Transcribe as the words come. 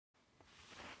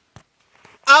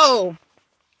Oh,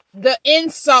 the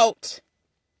insult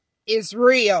is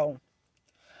real.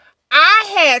 I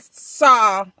had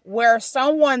saw where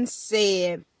someone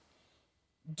said,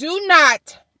 do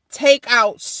not take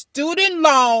out student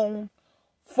loan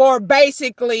for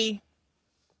basically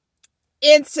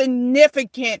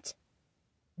insignificant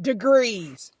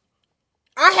degrees.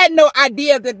 I had no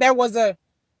idea that there was a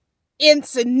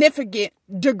insignificant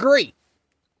degree.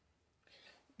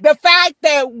 The fact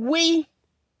that we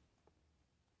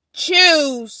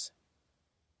choose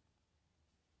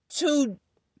to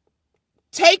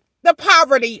take the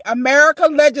poverty America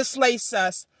legislates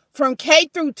us from K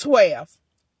through 12,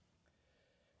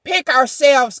 pick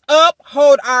ourselves up,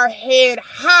 hold our head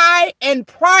high, and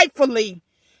pridefully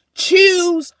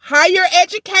choose higher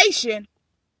education,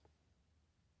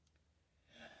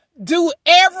 do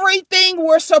everything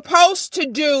we're supposed to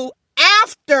do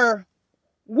after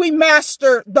we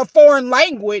master the foreign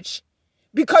language,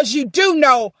 because you do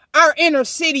know our inner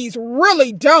cities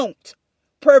really don't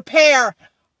prepare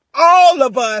all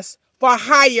of us for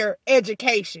higher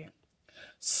education.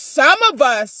 Some of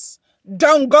us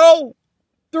don't go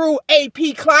through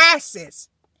AP classes.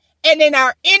 And in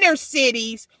our inner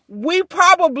cities, we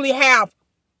probably have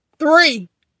 3.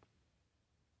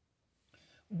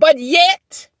 But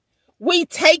yet, we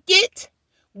take it,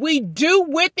 we do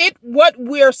with it what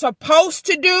we're supposed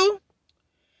to do,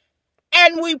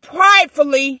 and we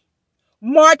pridefully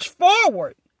march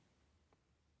forward.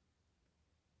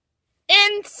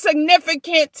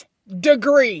 Insignificant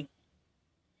degree.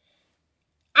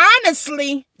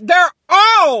 Honestly, they're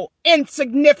all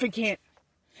insignificant,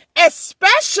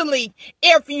 especially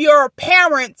if your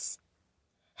parents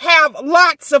have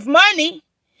lots of money.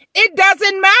 It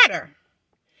doesn't matter,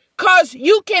 because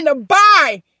you can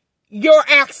buy your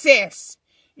access.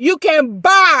 You can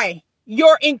buy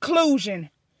your inclusion.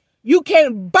 You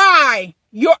can buy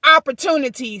your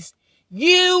opportunities.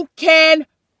 You can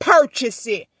purchase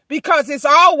it, because it's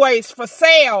always for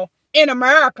sale in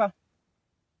America.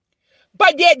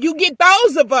 But yet you get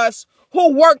those of us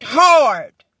who worked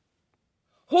hard,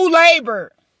 who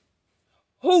labored,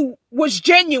 who was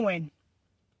genuine,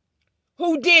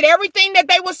 who did everything that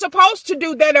they were supposed to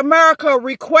do, that America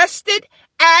requested,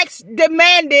 asked,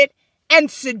 demanded,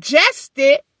 and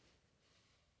suggested,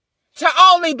 to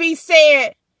only be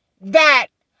said that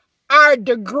our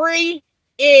degree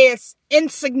is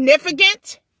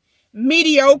insignificant,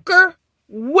 mediocre,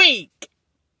 weak.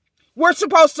 We're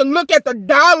supposed to look at the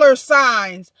dollar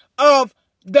signs of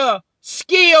the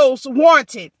skills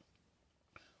wanted.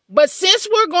 But since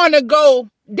we're going to go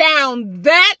down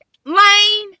that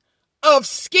lane of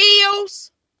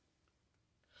skills,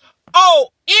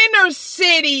 inner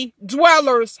city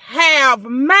dwellers have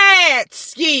mad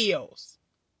skills,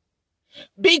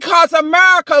 because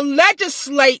America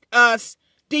legislate us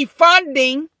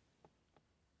defunding,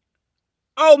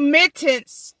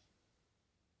 omittance,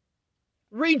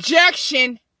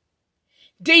 rejection,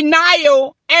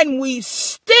 denial, and we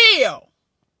still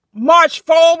march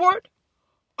forward,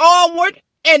 onward,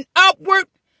 and upward.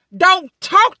 Don't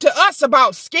talk to us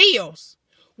about skills.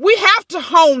 We have to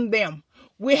hone them.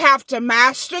 We have to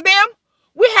master them.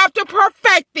 We have to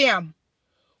perfect them.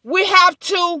 We have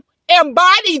to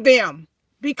embody them,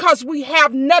 because we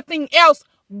have nothing else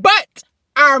but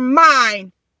our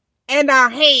mind and our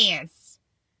hands.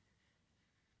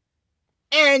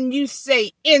 And you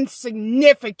say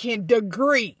insignificant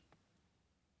degree.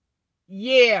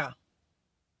 Yeah.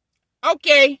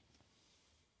 Okay.